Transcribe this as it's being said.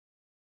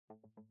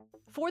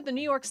For the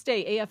New York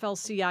State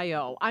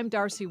AFL-CIO, I'm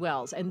Darcy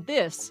Wells, and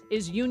this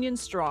is Union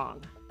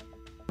Strong.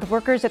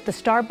 Workers at the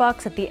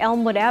Starbucks at the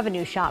Elmwood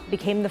Avenue shop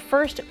became the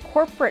first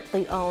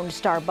corporately owned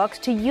Starbucks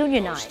to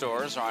unionize.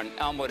 Stores are on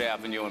Elmwood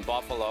Avenue in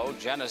Buffalo,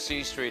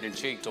 Genesee Street in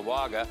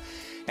Cheektowaga,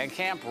 and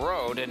Camp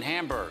Road in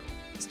Hamburg.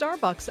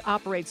 Starbucks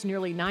operates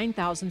nearly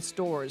 9,000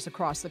 stores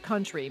across the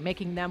country,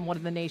 making them one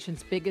of the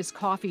nation's biggest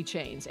coffee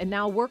chains. And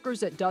now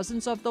workers at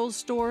dozens of those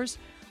stores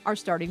are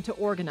starting to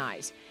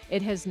organize.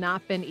 It has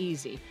not been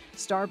easy.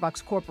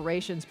 Starbucks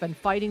Corporation's been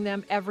fighting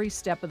them every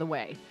step of the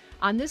way.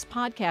 On this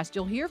podcast,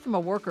 you'll hear from a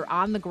worker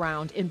on the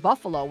ground in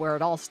Buffalo, where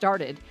it all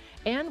started,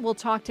 and we'll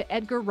talk to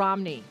Edgar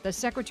Romney, the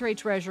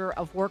Secretary-Treasurer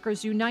of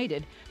Workers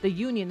United, the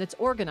union that's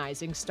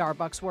organizing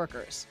Starbucks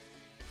workers.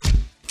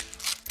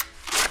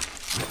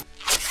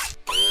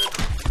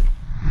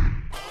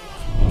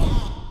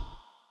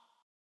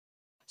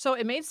 So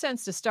it made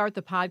sense to start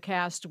the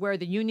podcast where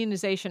the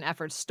unionization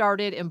efforts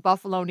started in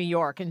Buffalo, New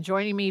York. And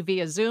joining me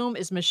via Zoom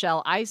is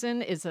Michelle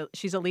Eisen.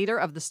 She's a leader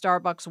of the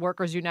Starbucks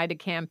Workers United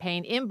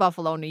campaign in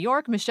Buffalo, New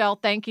York. Michelle,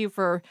 thank you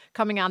for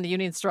coming on the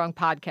Union Strong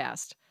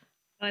podcast.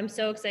 I'm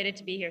so excited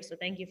to be here, so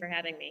thank you for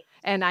having me.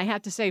 And I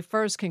have to say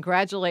first,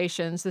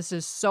 congratulations. This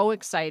is so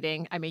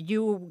exciting. I mean,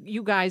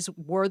 you guys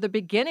were the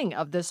beginning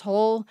of this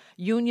whole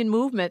union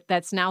movement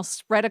that's now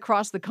spread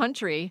across the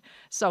country.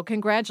 So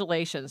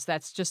congratulations.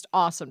 That's just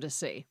awesome to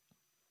see.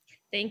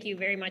 Thank you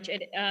very much.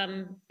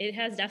 It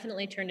has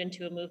definitely turned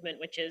into a movement,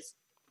 which is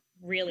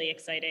really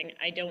exciting.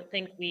 I don't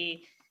think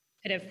we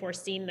could have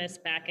foreseen this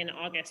back in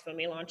August when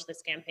we launched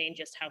this campaign,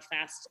 just how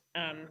fast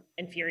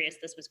and furious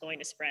this was going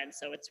to spread.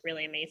 So it's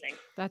really amazing.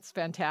 That's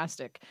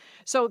fantastic.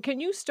 So can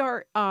you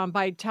start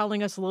by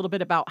telling us a little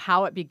bit about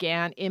how it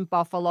began in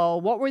Buffalo?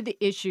 What were the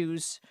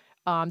issues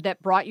that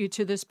brought you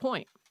to this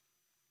point?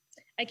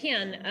 I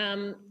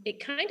can. It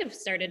kind of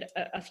started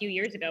a few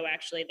years ago,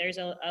 actually. There's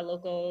a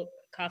local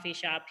coffee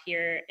shop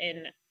here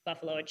in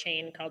Buffalo, a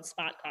chain called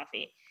Spot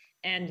Coffee,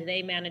 and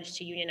they managed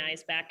to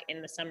unionize back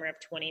in the summer of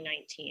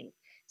 2019.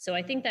 So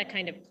I think that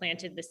kind of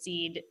planted the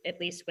seed, at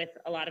least with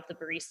a lot of the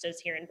baristas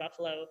here in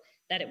Buffalo,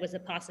 that it was a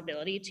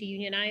possibility to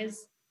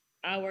unionize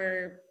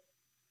our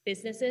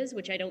businesses,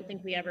 which I don't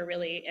think we ever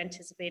really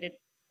anticipated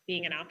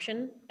being an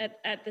option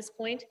at this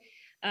point.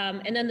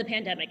 And then the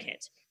pandemic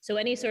hit. So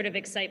any sort of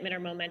excitement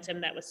or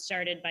momentum that was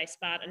started by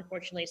Spot,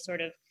 unfortunately,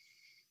 sort of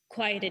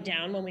quieted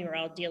down when we were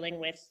all dealing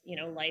with,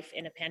 life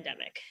in a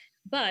pandemic.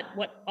 But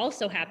what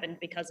also happened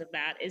because of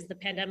that is the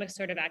pandemic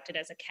sort of acted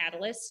as a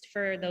catalyst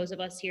for those of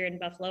us here in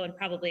Buffalo and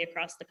probably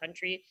across the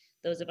country,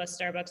 those of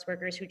us Starbucks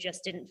workers who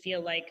just didn't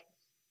feel like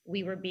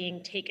we were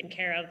being taken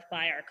care of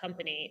by our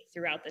company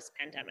throughout this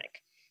pandemic.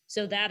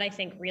 So that, I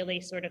think,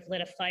 really sort of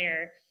lit a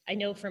fire. I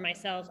know for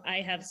myself, I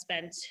have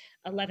spent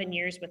 11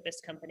 years with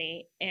this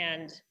company,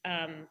 and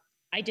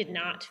I did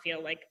not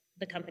feel like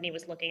the company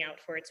was looking out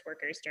for its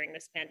workers during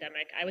this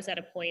pandemic. I was at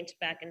a point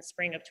back in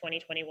spring of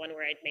 2021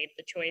 where I'd made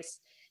the choice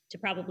to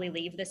probably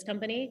leave this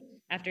company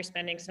after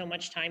spending so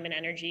much time and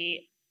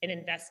energy in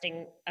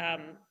investing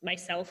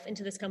myself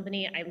into this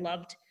company. I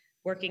loved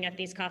working at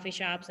these coffee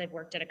shops. I've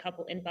worked at a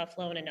couple in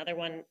Buffalo and another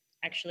one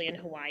actually in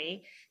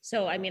Hawaii.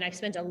 So, I've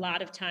spent a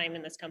lot of time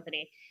in this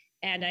company,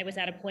 and I was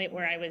at a point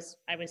where I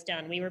was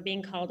done. We were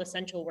being called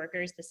essential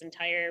workers this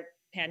entire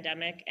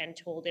pandemic and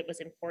told it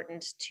was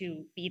important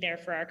to be there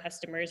for our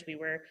customers. We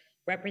were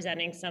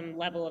representing some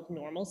level of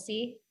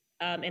normalcy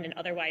in an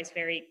otherwise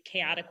very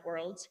chaotic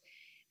world,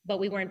 but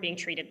we weren't being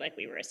treated like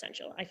we were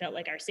essential. I felt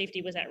like our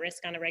safety was at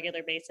risk on a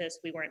regular basis.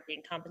 We weren't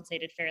being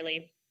compensated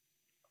fairly.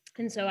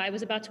 And so I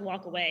was about to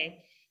walk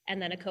away,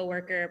 and then a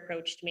coworker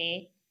approached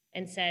me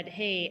and said,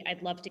 "Hey,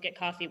 I'd love to get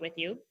coffee with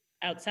you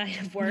outside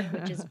of work,"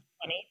 which is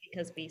funny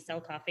because we sell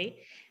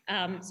coffee.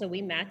 So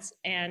we met,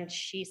 and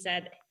she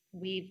said,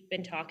 "We've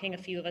been talking, a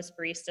few of us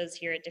baristas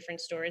here at different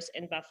stores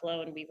in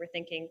Buffalo, and we were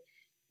thinking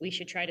we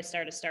should try to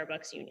start a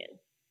Starbucks union."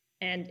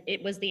 And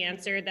it was the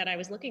answer that I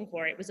was looking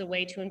for. It was a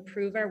way to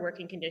improve our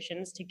working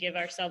conditions, to give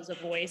ourselves a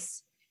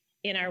voice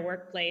in our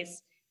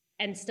workplace,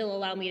 and still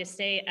allow me to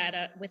stay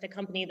with a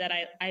company that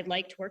I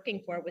liked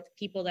working for, with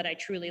people that I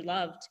truly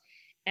loved.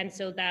 And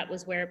so that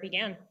was where it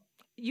began.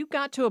 You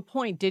got to a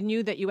point, didn't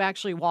you, that you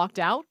actually walked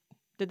out?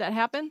 Did that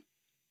happen?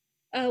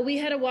 We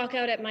had a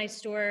walkout at my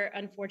store,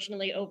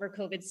 unfortunately, over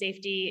COVID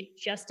safety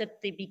just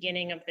at the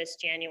beginning of this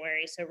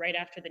January. So right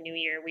after the new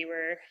year, we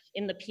were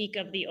in the peak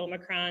of the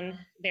Omicron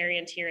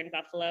variant here in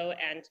Buffalo,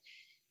 and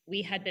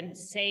we had been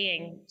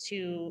saying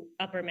to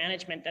upper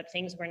management that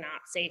things were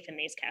not safe in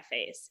these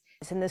cafes.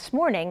 And this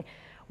morning,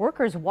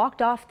 workers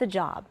walked off the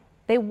job.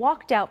 They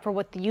walked out for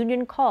what the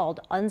union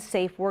called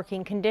unsafe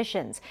working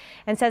conditions,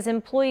 and says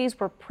employees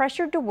were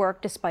pressured to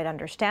work despite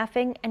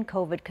understaffing and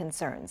COVID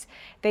concerns.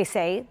 They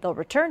say they'll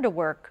return to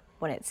work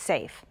when it's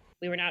safe.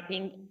 We were not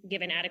being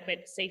given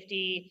adequate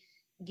safety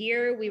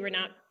gear. We were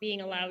not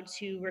being allowed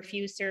to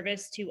refuse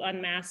service to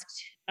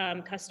unmasked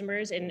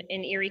customers. In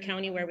Erie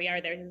County, where we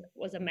are, there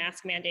was a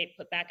mask mandate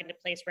put back into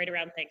place right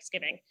around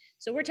Thanksgiving.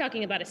 So we're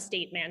talking about a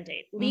state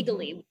mandate.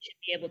 Legally, we should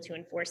be able to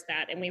enforce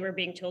that. And we were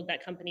being told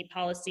that company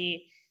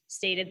policy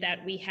stated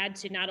that we had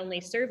to not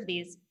only serve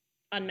these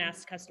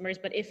unmasked customers,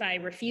 but if I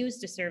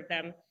refused to serve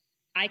them,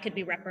 I could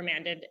be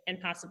reprimanded and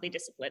possibly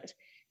disciplined.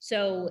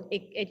 So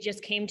it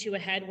just came to a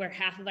head where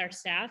half of our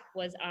staff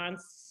was on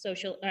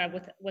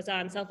was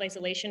on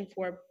self-isolation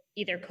for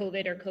either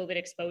COVID or COVID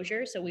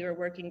exposure. So we were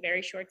working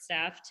very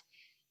short-staffed.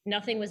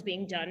 Nothing was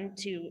being done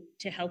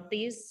to help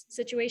these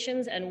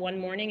situations. And one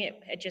morning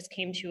it just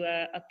came to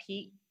a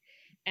peak.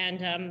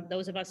 And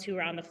those of us who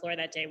were on the floor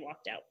that day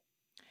walked out.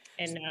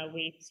 And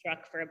we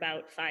struck for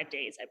about 5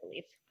 days, I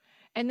believe.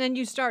 And then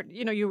you start,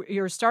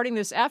 you're starting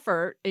this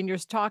effort and you're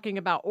talking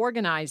about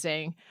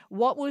organizing.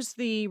 What was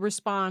the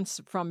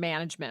response from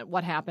management?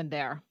 What happened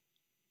there?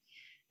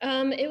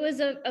 It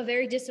was a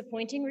very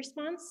disappointing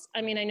response.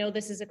 I mean, I know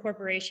this is a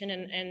corporation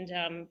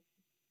and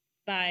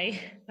by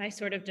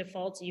sort of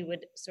default, you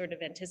would sort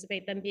of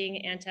anticipate them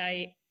being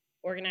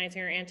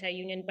anti-organizing or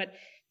anti-union, but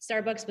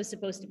Starbucks was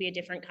supposed to be a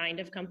different kind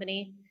of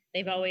company.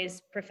 They've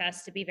always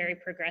professed to be very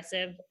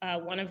progressive.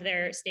 One of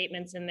their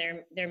statements in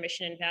their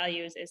mission and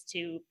values is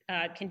to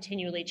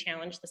continually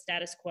challenge the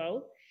status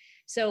quo.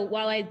 So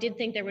while I did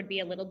think there would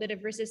be a little bit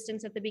of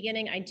resistance at the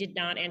beginning, I did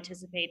not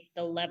anticipate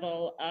the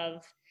level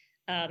of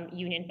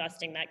union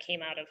busting that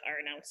came out of our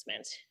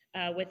announcement.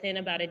 Within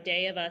about a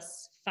day of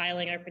us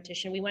filing our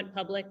petition, we went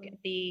public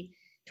the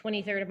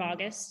 23rd of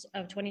August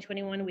of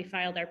 2021. We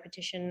filed our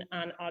petition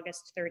on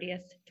August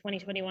 30th,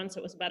 2021. So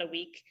it was about a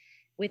week.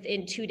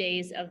 Within 2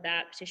 days of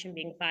that petition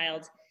being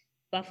filed,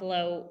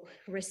 Buffalo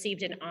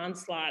received an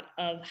onslaught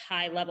of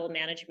high-level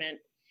management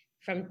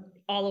from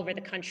all over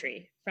the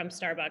country from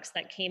Starbucks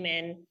that came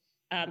in.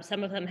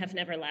 Some of them have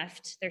never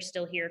left. They're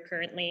still here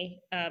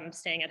currently,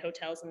 staying at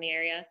hotels in the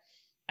area.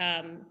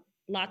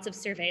 Lots of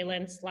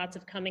surveillance, lots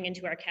of coming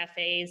into our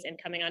cafes and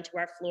coming onto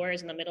our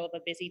floors in the middle of a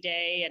busy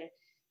day and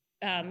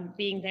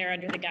being there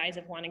under the guise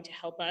of wanting to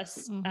help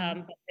us, but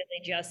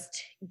really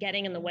just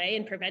getting in the way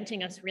and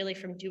preventing us really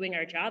from doing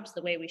our jobs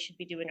the way we should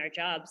be doing our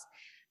jobs.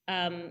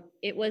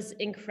 It was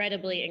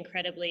incredibly,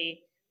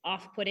 incredibly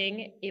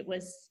off-putting. It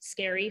was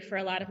scary for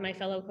a lot of my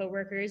fellow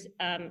coworkers.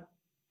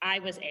 I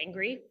was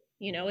angry.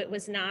 It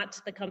was not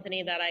the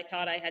company that I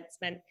thought I had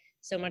spent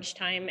so much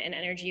time and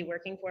energy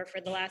working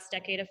for the last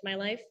decade of my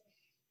life.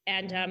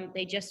 And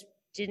they just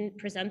didn't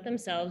present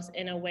themselves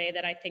in a way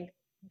that I think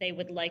they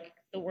would like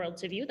the world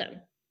to view them.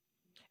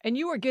 And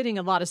you were getting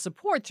a lot of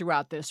support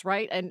throughout this,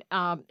 right? And,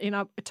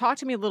 talk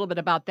to me a little bit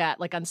about that.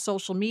 Like on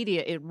social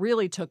media, it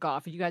really took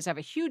off. You guys have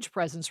a huge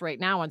presence right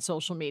now on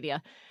social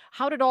media.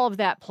 How did all of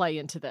that play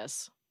into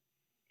this?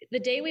 The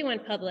day we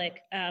went public,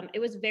 it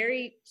was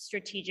very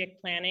strategic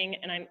planning.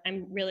 And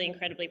I'm really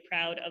incredibly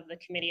proud of the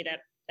committee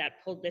that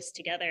pulled this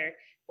together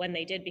when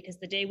they did, because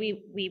the day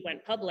we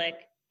went public,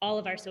 all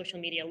of our social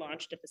media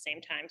launched at the same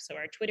time. So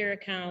our Twitter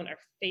account, our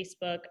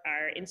Facebook,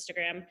 our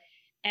Instagram,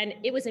 and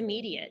it was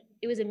immediate.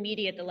 It was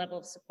immediate, the level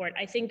of support.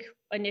 I think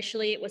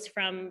initially it was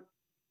from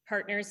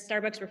partners.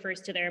 Starbucks refers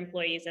to their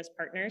employees as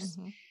partners,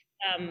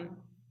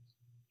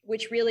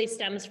 which really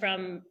stems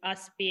from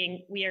us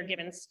we are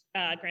given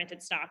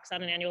granted stocks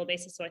on an annual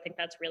basis. So I think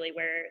that's really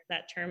where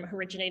that term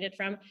originated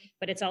from.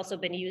 But it's also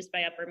been used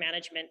by upper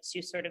management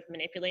to sort of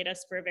manipulate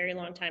us for a very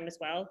long time as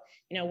well.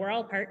 We're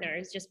all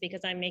partners. Just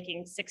because I'm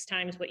making 6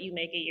 times what you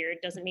make a year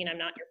doesn't mean I'm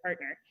not your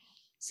partner.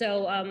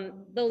 So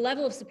the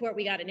level of support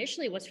we got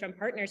initially was from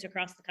partners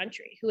across the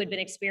country who had been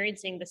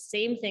experiencing the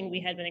same thing we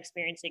had been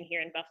experiencing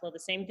here in Buffalo, the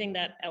same thing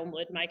that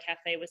Elmwood, my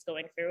cafe, was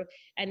going through.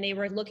 And they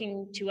were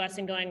looking to us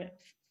and going,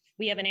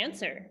 we have an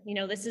answer.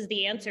 This is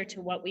the answer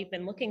to what we've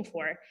been looking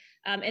for.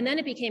 And then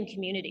it became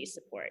community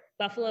support.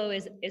 Buffalo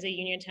is a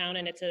union town,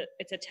 and it's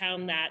a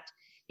town that,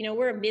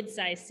 we're a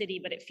mid-sized city,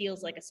 but it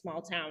feels like a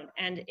small town.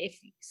 And if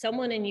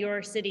someone in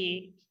your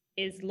city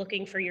is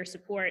looking for your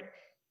support,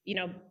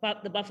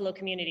 but the Buffalo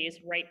community is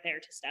right there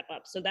to step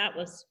up. So that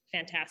was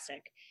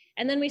fantastic.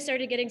 And then we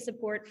started getting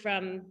support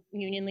from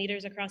union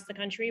leaders across the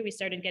country. We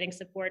started getting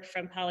support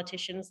from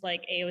politicians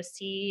like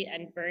AOC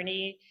and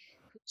Bernie.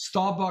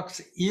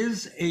 Starbucks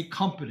is a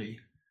company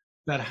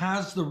that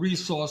has the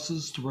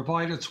resources to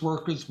provide its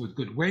workers with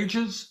good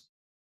wages,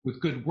 with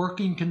good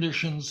working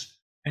conditions,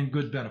 and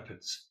good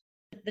benefits.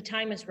 The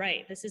time is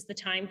right. This is the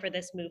time for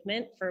this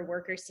movement, for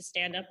workers to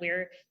stand up.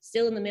 We're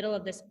still in the middle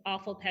of this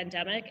awful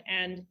pandemic,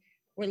 and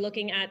we're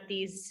looking at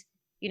these,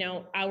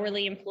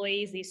 hourly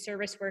employees, these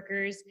service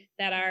workers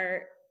that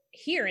are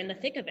here in the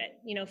thick of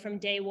it. From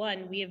day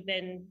one, we have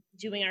been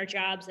doing our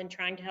jobs and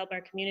trying to help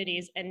our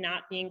communities and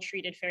not being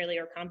treated fairly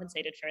or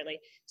compensated fairly.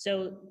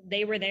 So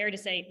they were there to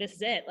say, this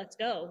is it, let's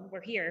go.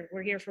 We're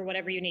here for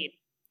whatever you need.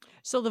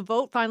 So the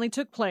vote finally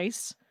took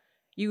place.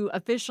 You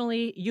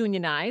officially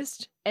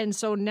unionized. And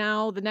so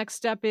now the next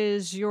step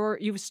is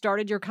you've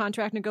started your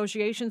contract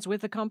negotiations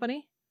with the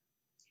company?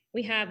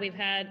 We've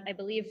had, I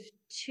believe,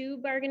 2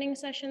 bargaining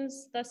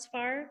sessions thus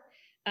far,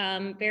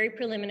 very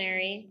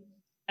preliminary.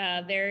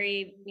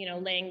 Very,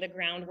 laying the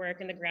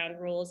groundwork and the ground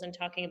rules and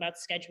talking about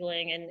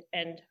scheduling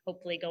and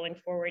hopefully going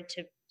forward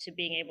to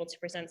being able to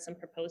present some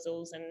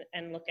proposals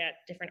and look at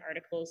different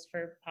articles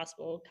for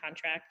possible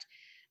contract.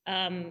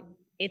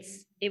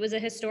 it was a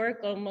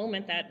historical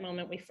moment, that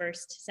moment we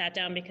first sat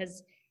down,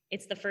 because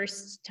it's the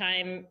first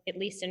time, at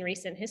least in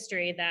recent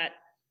history, that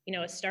a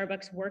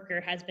Starbucks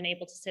worker has been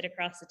able to sit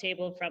across the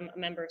table from a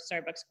member of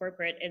Starbucks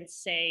corporate and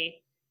say,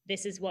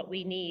 this is what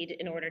we need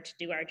in order to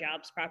do our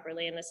jobs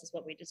properly, and this is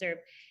what we deserve.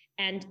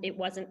 And it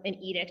wasn't an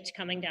edict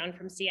coming down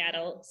from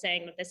Seattle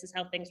saying that this is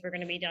how things were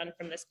going to be done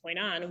from this point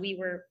on. We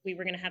were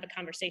going to have a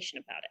conversation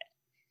about it.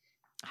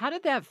 How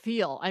did that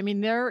feel? I mean,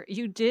 there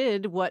you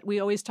did what we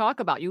always talk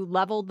about. You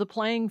leveled the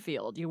playing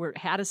field. You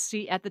had a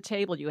seat at the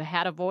table. You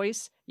had a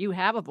voice. You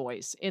have a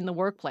voice in the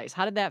workplace.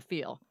 How did that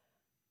feel?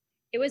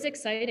 It was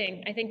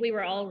exciting. I think we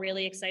were all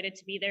really excited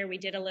to be there. We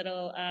did a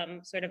little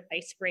sort of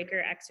icebreaker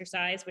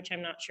exercise, which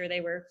I'm not sure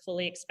they were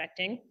fully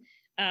expecting.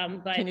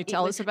 But can you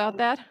tell us about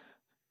that?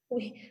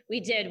 We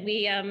did.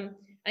 We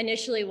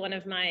initially, one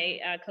of my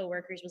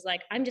coworkers was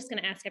like, "I'm just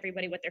going to ask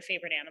everybody what their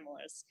favorite animal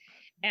is,"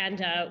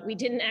 and we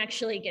didn't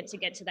actually get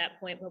to that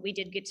point, but we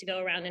did get to go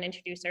around and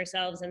introduce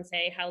ourselves and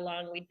say how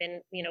long we'd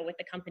been, with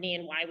the company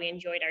and why we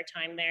enjoyed our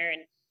time there.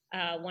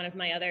 And one of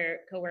my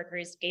other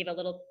coworkers gave a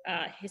little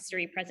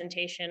history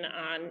presentation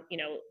on,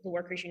 the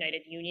Workers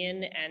United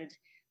Union and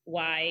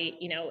why,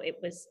 it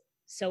was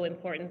so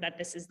important that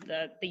this is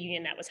the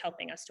union that was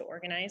helping us to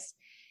organize.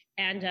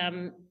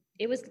 And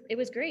it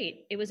was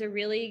great. It was a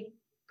really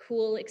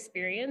cool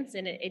experience,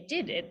 and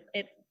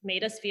it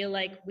made us feel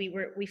like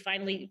we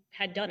finally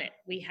had done it.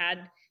 We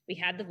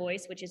had the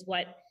voice, which is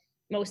what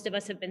most of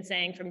us have been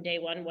saying from day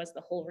one was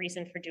the whole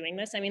reason for doing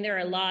this. I mean, there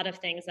are a lot of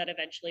things that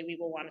eventually we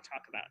will want to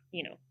talk about,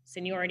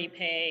 seniority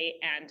pay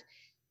and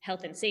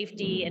health and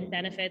safety and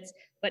benefits.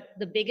 But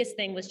the biggest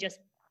thing was just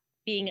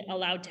being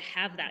allowed to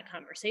have that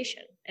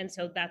conversation. And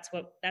so that's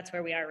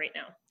where we are right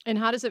now. And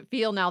how does it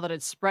feel now that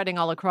it's spreading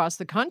all across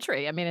the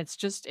country? I mean, it's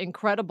just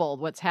incredible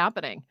what's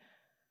happening.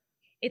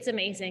 It's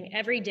amazing.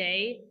 Every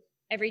day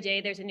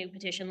there's a new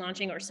petition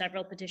launching or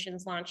several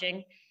petitions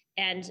launching.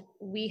 And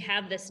we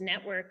have this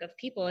network of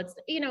people. It's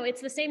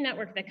the same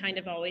network that kind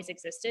of always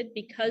existed,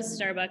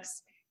 because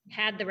Starbucks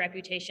had the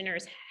reputation, or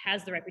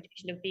has the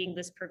reputation, of being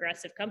this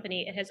progressive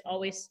company. It has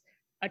always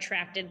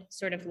attracted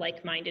sort of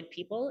like-minded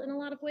people in a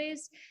lot of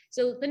ways.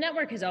 So the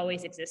network has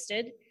always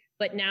existed,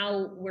 but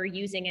now we're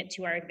using it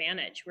to our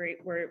advantage.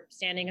 We're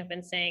standing up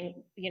and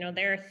saying,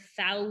 there are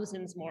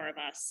thousands more of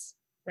us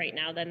right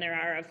now than there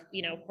are of,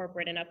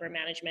 corporate and upper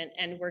management.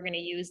 And we're going to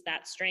use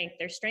that strength.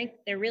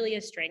 There really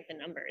is strength in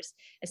numbers,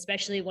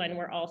 especially when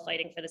we're all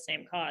fighting for the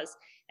same cause.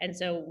 And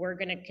so we're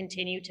going to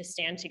continue to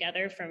stand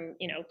together from,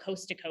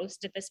 coast to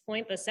coast at this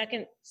point. The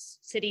second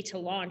city to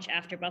launch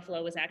after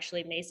Buffalo was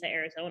actually Mesa,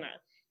 Arizona.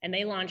 And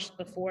they launched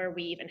before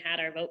we even had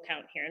our vote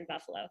count here in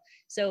Buffalo.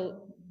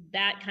 So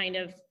that kind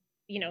of,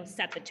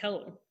 set the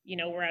tone.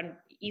 We're on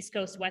East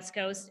Coast, West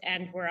Coast,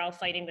 and we're all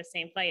fighting the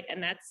same fight.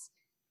 And that's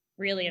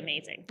really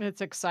amazing.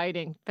 It's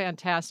exciting.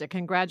 Fantastic.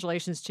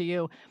 Congratulations to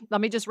you.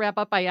 Let me just wrap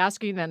up by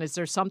asking then, is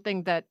there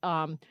something that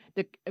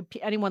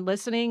anyone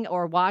listening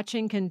or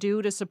watching can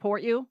do to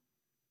support you?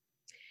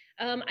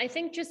 I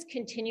think just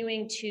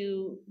continuing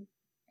to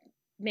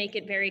make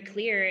it very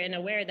clear and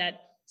aware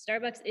that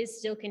Starbucks is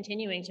still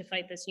continuing to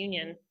fight this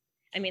union.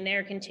 I mean,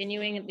 they're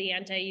continuing the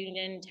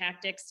anti-union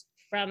tactics.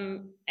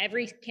 From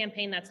every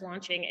campaign that's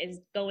launching is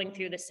going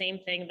through the same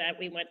thing that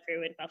we went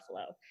through in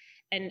Buffalo.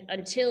 And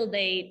until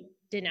they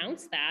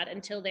denounce that,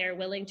 until they're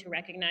willing to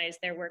recognize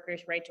their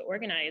workers' right to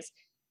organize,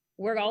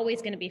 we're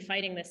always going to be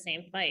fighting the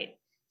same fight.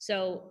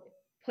 So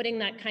putting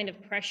that kind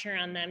of pressure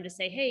on them to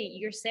say, hey,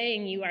 you're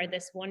saying you are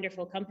this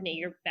wonderful company,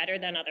 you're better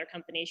than other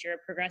companies, you're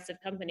a progressive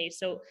company.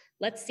 So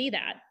let's see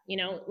that,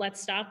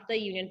 let's stop the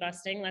union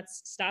busting.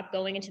 Let's stop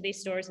going into these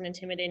stores and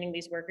intimidating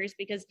these workers,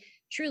 because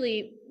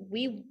truly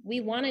we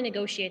want to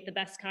negotiate the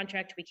best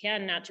contract we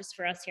can, not just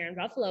for us here in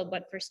Buffalo,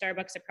 but for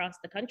Starbucks across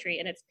the country.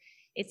 And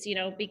it's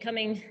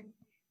becoming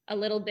a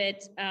little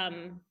bit,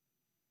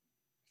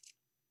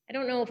 I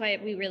don't know if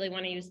we really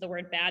want to use the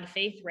word bad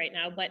faith right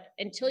now, but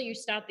until you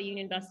stop the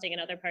union busting in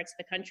other parts of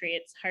the country,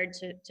 it's hard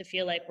to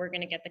feel like we're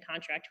going to get the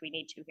contract we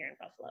need to here in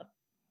Buffalo.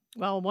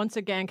 Well, once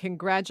again,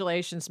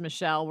 congratulations,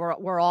 Michelle.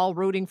 We're all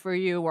rooting for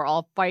you. We're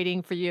all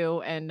fighting for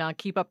you, and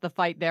keep up the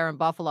fight there in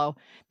Buffalo.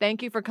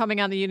 Thank you for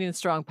coming on the Union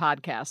Strong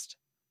podcast.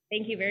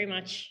 Thank you very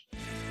much.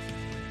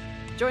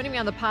 Joining me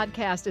on the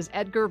podcast is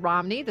Edgar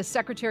Romney, the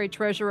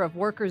Secretary-Treasurer of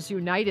Workers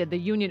United, the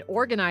union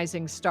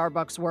organizing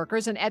Starbucks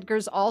workers. And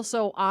Edgar's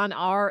also on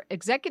our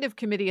executive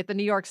committee at the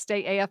New York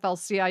State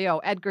AFL-CIO.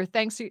 Edgar,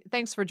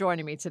 thanks for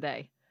joining me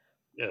today.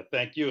 Yeah,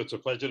 thank you. It's a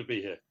pleasure to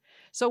be here.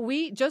 So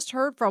we just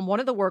heard from one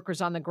of the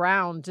workers on the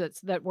ground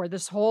that where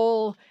this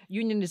whole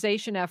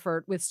unionization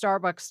effort with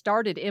Starbucks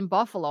started in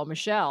Buffalo,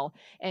 Michelle,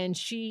 and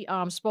she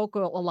spoke a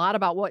lot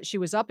about what she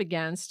was up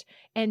against.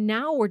 And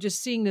now we're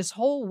just seeing this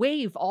whole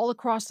wave all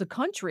across the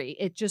country.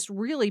 It just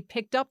really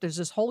picked up. There's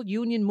this whole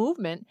union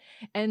movement.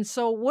 And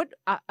so what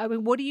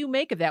do you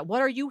make of that?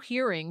 What are you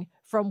hearing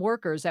from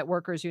workers at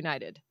Workers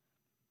United?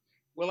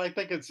 Well, I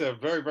think it's a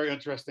very, very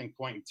interesting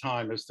point in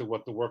time as to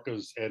what the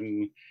workers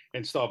in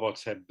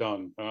Starbucks had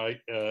done. All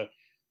right.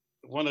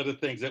 one of the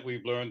things that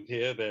we've learned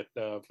here that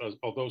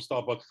although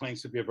Starbucks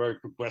claims to be a very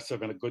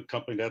progressive and a good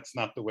company, that's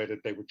not the way that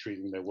they were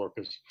treating their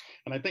workers.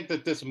 And I think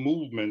that this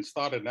movement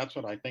started, and that's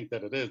what I think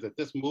that it is, that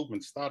this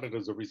movement started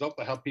as a result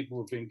of how people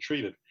were being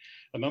treated.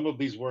 A number of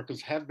these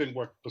workers have been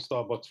working for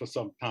Starbucks for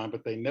some time,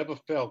 but they never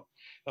felt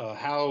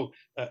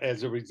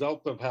as a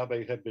result of how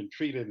they had been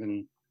treated,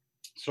 and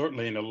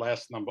certainly in the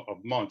last number of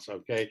months,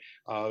 okay,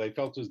 they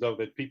felt as though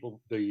that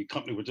the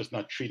company was just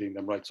not treating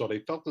them right. So they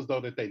felt as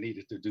though that they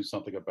needed to do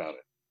something about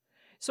it.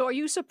 So are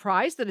you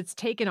surprised that it's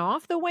taken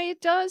off the way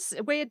it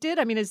did?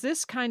 I mean, is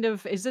this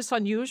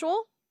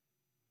unusual?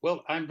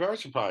 Well, I'm very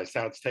surprised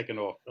how it's taken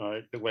off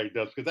the way it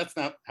does, because that's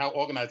not how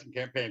organizing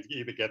campaigns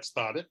either get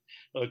started,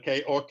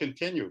 okay, or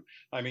continue.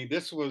 I mean,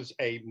 this was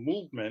a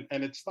movement,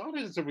 and it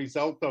started as a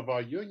result of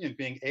our union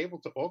being able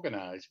to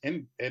organize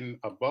in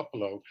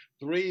Buffalo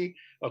three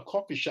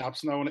coffee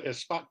shops known as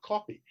Spot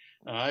Coffee,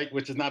 all right,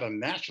 which is not a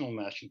national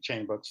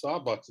chain, but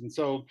Starbucks. And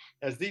so,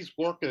 as these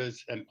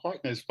workers and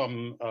partners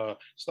from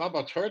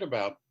Starbucks heard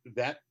about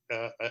that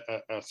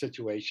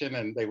situation,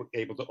 and they were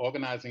able to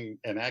organize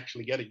and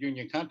actually get a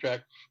union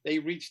contract, they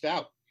reached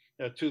out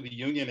to the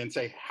union and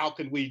say, how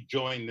can we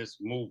join this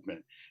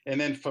movement?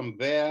 And then from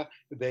there,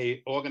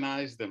 they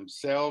organized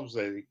themselves.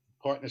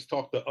 Partners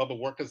talked to other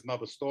workers in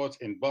other stores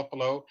in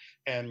Buffalo,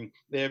 and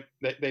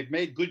they've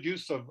made good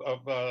use of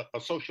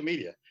social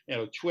media,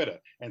 Twitter.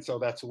 And so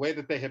that's the way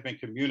that they have been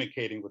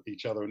communicating with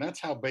each other. And that's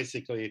how this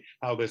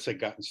had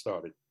gotten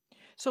started.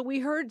 So we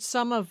heard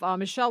some of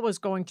Michelle was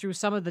going through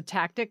some of the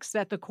tactics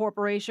that the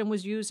corporation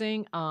was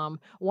using.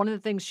 One of the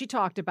things she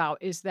talked about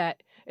is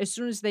that as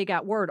soon as they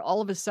got word,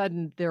 all of a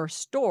sudden their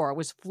store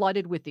was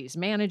flooded with these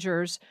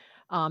managers.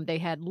 They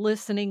had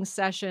listening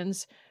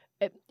sessions.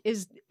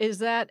 Is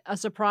that a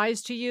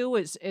surprise to you?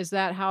 Is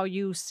that how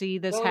you see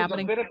this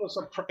happening?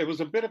 It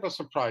was a bit of a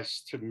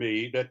surprise to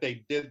me that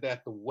they did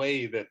that the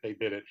way that they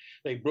did it.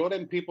 They brought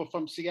in people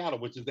from Seattle,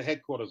 which is the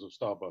headquarters of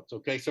Starbucks.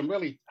 Okay, some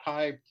really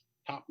high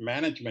top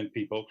management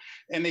people,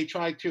 and they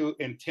tried to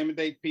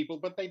intimidate people,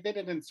 but they did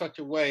it in such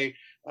a way.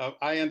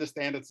 I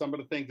understand that some of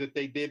the things that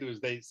they did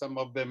was some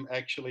of them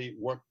actually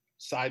worked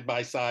side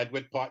by side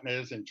with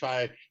partners and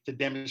tried to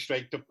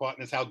demonstrate to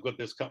partners how good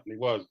this company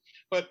was.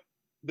 But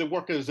the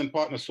workers and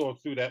partners saw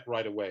through that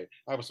right away.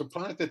 I was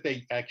surprised that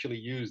they actually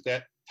used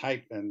that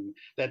type and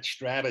that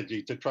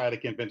strategy to try to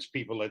convince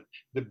people that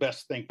the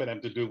best thing for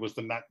them to do was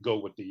to not go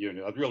with the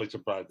union. I was really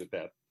surprised at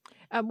that.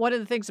 One of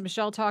the things that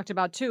Michelle talked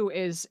about too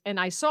is, and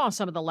I saw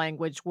some of the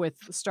language with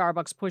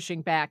Starbucks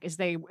pushing back, is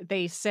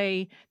they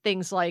say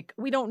things like,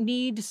 "We don't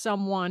need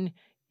someone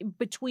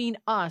between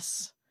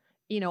us,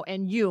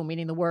 and you,"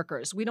 meaning the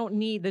workers. "We don't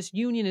need this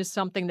union is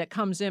something that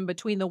comes in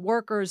between the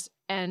workers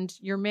and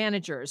your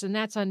managers, and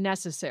that's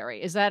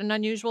unnecessary." Is that an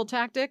unusual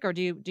tactic, or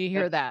do you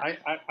hear that?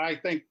 I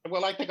think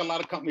a lot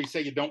of companies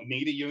say you don't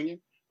need a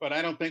union. But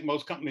I don't think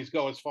most companies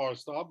go as far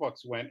as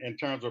Starbucks went in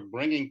terms of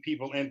bringing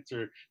people in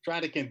to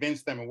try to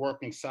convince them and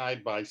working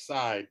side by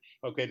side,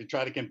 okay, to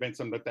try to convince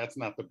them that that's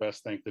not the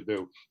best thing to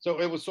do. So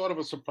it was sort of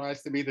a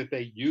surprise to me that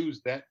they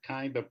used that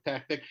kind of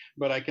tactic,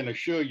 but I can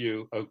assure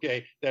you,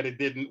 okay, that it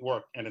didn't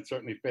work, and it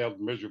certainly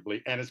failed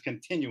miserably and is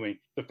continuing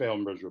to fail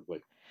miserably.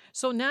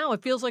 So now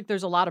it feels like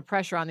there's a lot of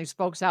pressure on these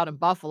folks out in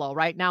Buffalo.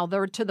 Right now,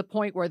 they're to the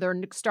point where they're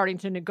starting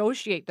to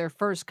negotiate their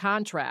first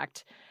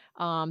contract.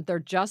 They're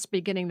just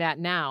beginning that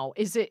now.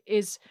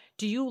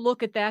 Do you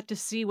look at that to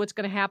see what's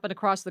going to happen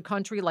across the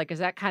country? Like, is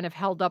that kind of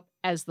held up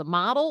as the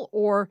model?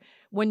 Or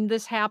when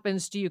this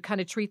happens, do you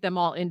kind of treat them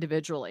all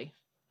individually?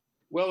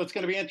 Well, it's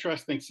going to be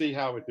interesting to see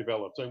how it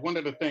develops. So one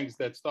of the things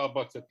that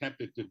Starbucks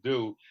attempted to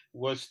do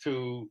was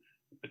to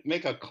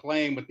make a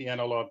claim with the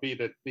NLRB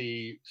that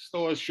the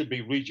stores should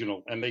be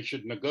regional and they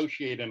should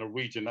negotiate in a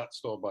region, not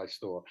store by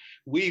store.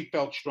 We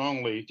felt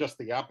strongly just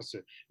the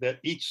opposite, that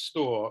each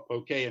store,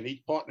 okay, and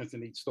each partners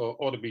in each store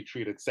ought to be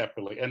treated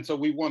separately. And so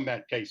we won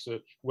that case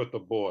with the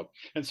board.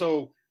 And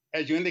so,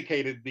 as you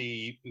indicated,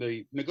 the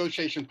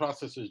negotiation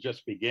process is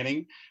just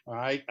beginning, all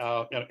right,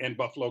 in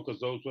Buffalo,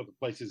 because those were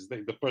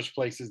the first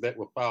places that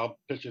were filed,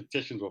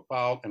 petitions were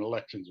filed, and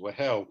elections were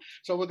held.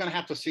 So we're going to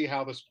have to see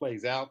how this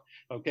plays out,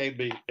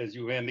 okay? As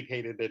you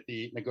indicated, that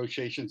the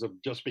negotiations are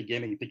just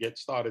beginning to get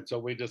started. So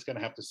we're just going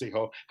to have to see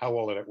how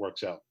all of that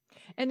works out.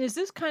 And is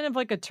this kind of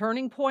like a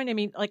turning point? I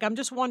mean, like, I'm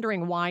just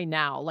wondering why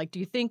now? Like, do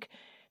you think...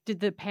 Did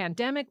the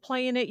pandemic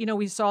play in it?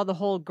 We saw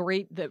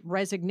the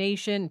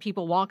resignation,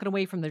 people walking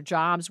away from their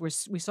jobs. We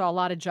saw a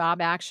lot of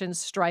job actions,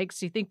 strikes.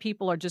 Do you think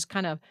people are just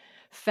kind of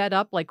fed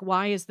up? Like,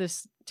 why is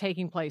this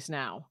taking place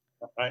now?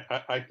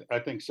 I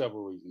think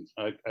several reasons.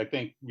 I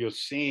think you're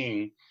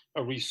seeing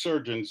a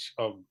resurgence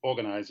of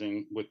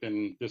organizing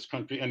within this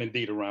country and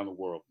indeed around the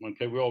world.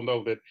 Okay, we all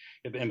know that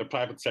in the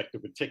private sector,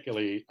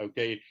 particularly,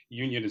 okay,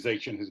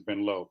 unionization has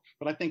been low.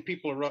 But I think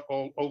people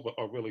all over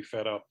are really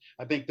fed up.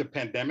 I think the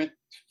pandemic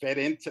fed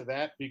into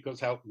that because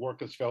how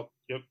workers felt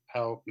as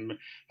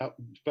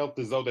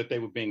though that they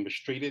were being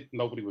mistreated.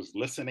 Nobody was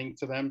listening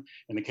to them.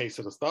 In the case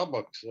of the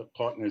Starbucks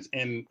partners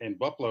in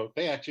Buffalo,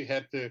 they actually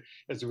had to,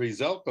 as a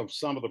result of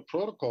some of the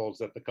protocols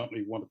that the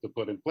company wanted to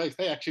put in place,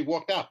 they actually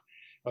walked out.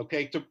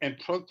 okay, and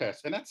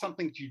protest. And that's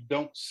something that you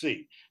don't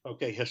see,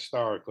 okay,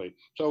 historically.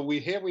 So we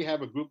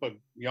have a group of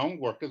young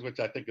workers, which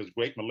I think is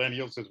great,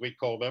 millennials as we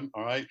call them,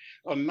 all right,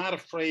 are not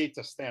afraid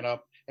to stand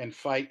up and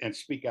fight and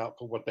speak out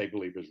for what they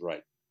believe is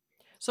right.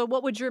 So,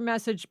 what would your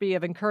message be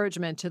of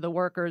encouragement to the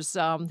workers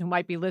who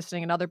might be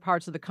listening in other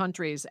parts of the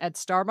countries at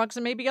Starbucks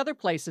and maybe other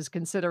places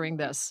considering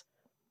this?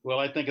 Well,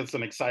 I think it's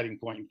an exciting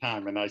point in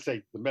time. And I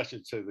say the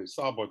message to the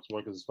Starbucks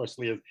workers,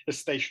 firstly, is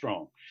stay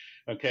strong.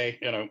 Okay.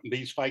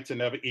 These fights are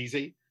never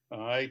easy. All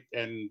right.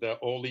 And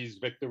all these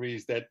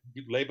victories that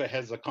labor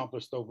has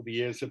accomplished over the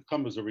years have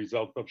come as a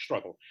result of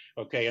struggle.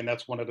 Okay. And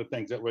that's one of the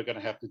things that we're going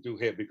to have to do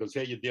here, because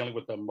here you're dealing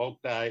with a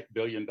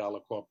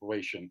multi-billion-dollar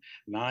corporation,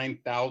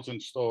 9,000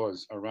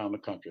 stores around the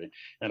country.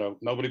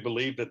 Nobody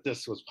believed that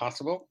this was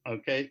possible.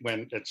 Okay.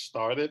 When it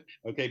started.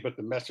 Okay. But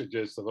the message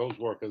is to those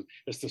workers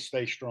is to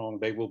stay strong.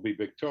 They will be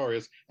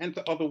victorious. And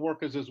to other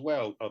workers as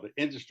well, other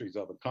industries,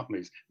 other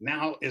companies.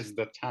 Now is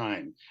the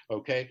time.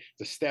 Okay.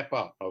 To step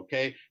up.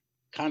 Okay.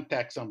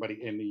 Contact somebody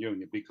in the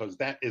union, because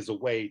that is a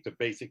way to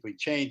basically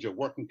change your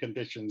working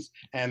conditions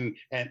and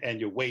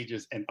your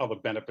wages and other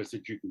benefits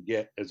that you can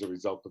get as a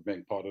result of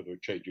being part of the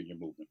trade union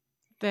movement.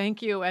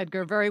 Thank you,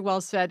 Edgar. Very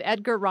well said.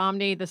 Edgar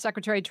Romney, the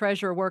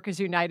Secretary-Treasurer, Workers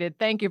United.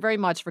 Thank you very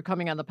much for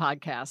coming on the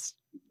podcast.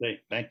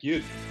 Thank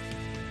you.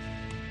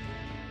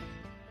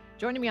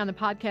 Joining me on the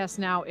podcast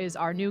now is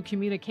our new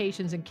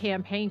communications and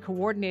campaign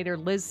coordinator,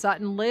 Liz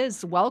Sutton.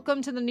 Liz,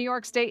 welcome to the New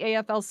York State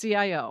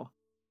AFL-CIO.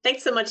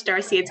 Thanks so much,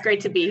 Darcy. It's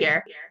great to be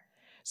here.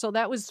 So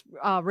that was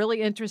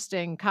really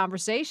interesting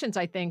conversations,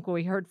 I think.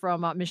 We heard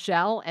from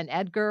Michelle and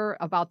Edgar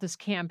about this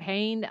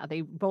campaign.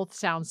 They both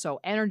sound so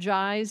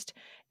energized.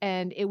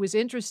 And it was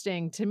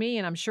interesting to me,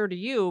 and I'm sure to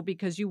you,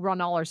 because you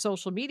run all our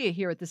social media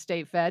here at the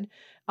State Fed,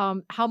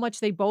 how much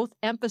they both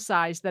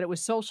emphasized that it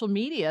was social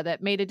media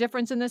that made a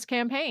difference in this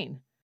campaign.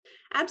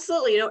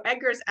 Absolutely.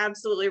 Edgar's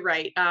absolutely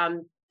right.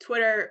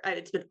 Twitter,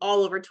 it's been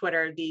all over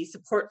Twitter, the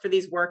support for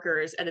these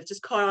workers, and it's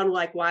just caught on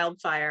like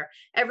wildfire.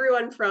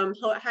 Everyone from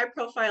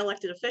high-profile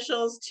elected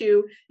officials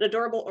to an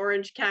adorable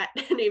orange cat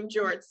named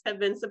Jorts have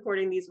been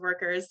supporting these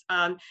workers.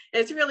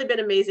 It's really been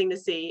amazing to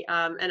see,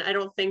 and I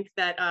don't think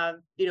that I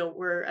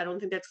don't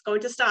think that's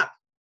going to stop.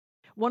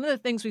 One of the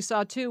things we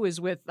saw too is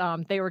with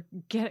they were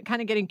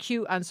kind of getting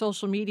cute on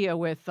social media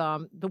with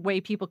the way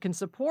people can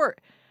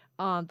support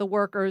the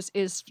workers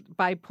is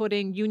by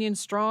putting Union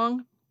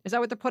Strong. Is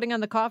that what they're putting on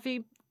the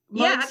coffee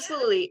mugs? Yeah,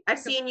 absolutely. I've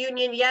seen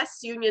Union Yes,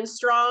 Union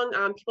Strong.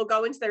 People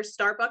go into their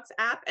Starbucks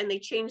app and they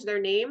change their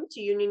name to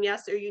Union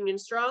Yes or Union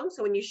Strong.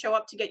 So when you show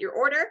up to get your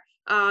order,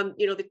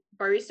 the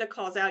barista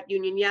calls out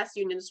Union Yes,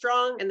 Union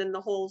Strong, and then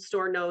the whole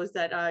store knows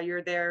that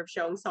you're there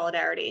showing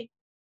solidarity.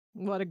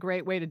 What a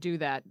great way to do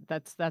that.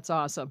 That's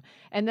awesome.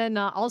 And then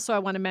also I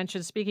want to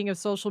mention, speaking of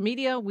social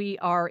media, we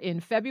are in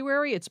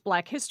February. It's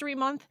Black History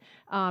Month.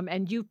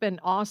 And you've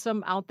been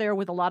awesome out there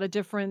with a lot of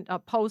different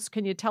posts.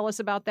 Can you tell us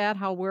about that,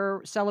 how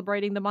we're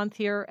celebrating the month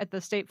here at the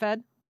State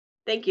Fed?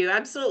 Thank you.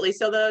 Absolutely.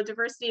 So the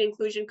Diversity and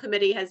Inclusion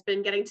Committee has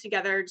been getting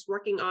together, just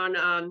working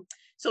on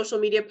social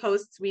media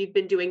posts. We've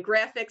been doing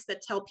graphics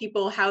that tell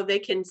people how they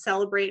can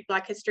celebrate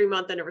Black History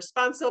Month in a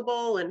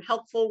responsible and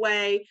helpful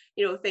way,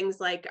 things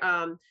like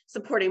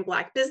supporting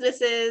Black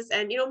businesses.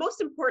 And,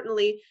 most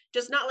importantly,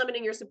 just not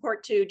limiting your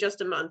support to just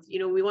a month.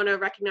 We want to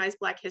recognize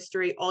Black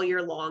history all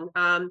year long.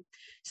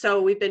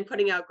 So we've been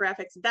putting out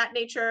graphics of that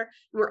nature.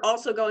 We're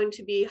also going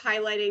to be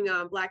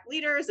highlighting Black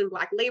leaders and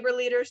Black labor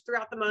leaders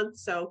throughout the month.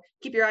 So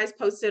keep your eyes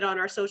posted on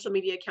our social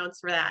media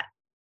accounts for that.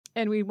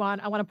 And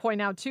I want to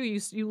point out too,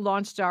 you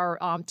launched our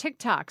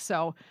TikTok.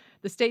 So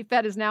the State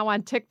Fed is now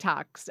on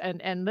TikToks,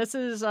 and this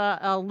is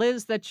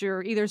Liz that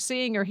you're either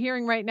seeing or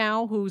hearing right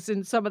now, who's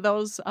in some of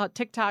those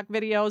TikTok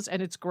videos,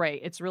 and it's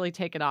great. It's really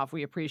taken off.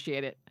 We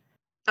appreciate it.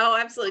 Oh,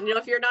 absolutely.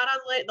 If you're not on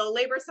the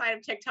labor side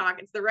of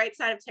TikTok, it's the right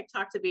side of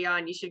TikTok to be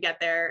on. You should get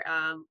there.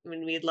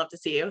 We'd love to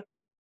see you.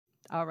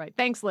 All right.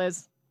 Thanks,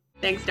 Liz.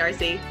 Thanks,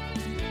 Darcy.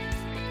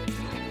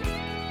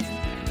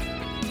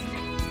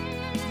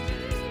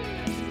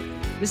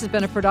 This has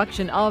been a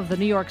production of the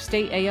New York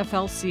State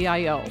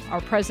AFL-CIO. Our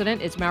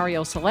president is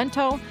Mario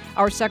Salento.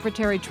 Our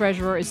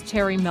secretary-treasurer is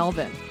Terry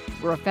Melvin.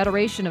 We're a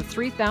federation of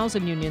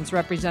 3,000 unions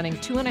representing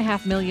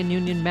 2.5 million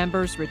union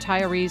members,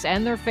 retirees,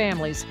 and their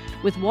families,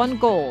 with one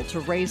goal: to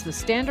raise the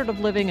standard of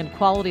living and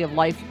quality of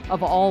life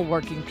of all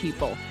working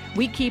people.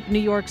 We keep New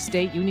York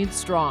State unions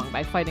strong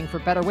by fighting for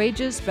better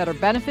wages, better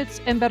benefits,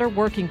 and better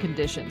working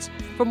conditions.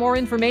 For more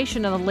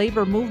information on the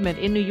labor movement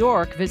in New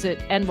York, visit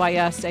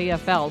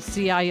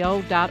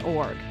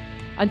nysaflcio.org.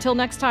 Until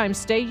next time,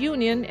 stay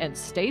union and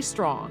stay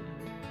strong.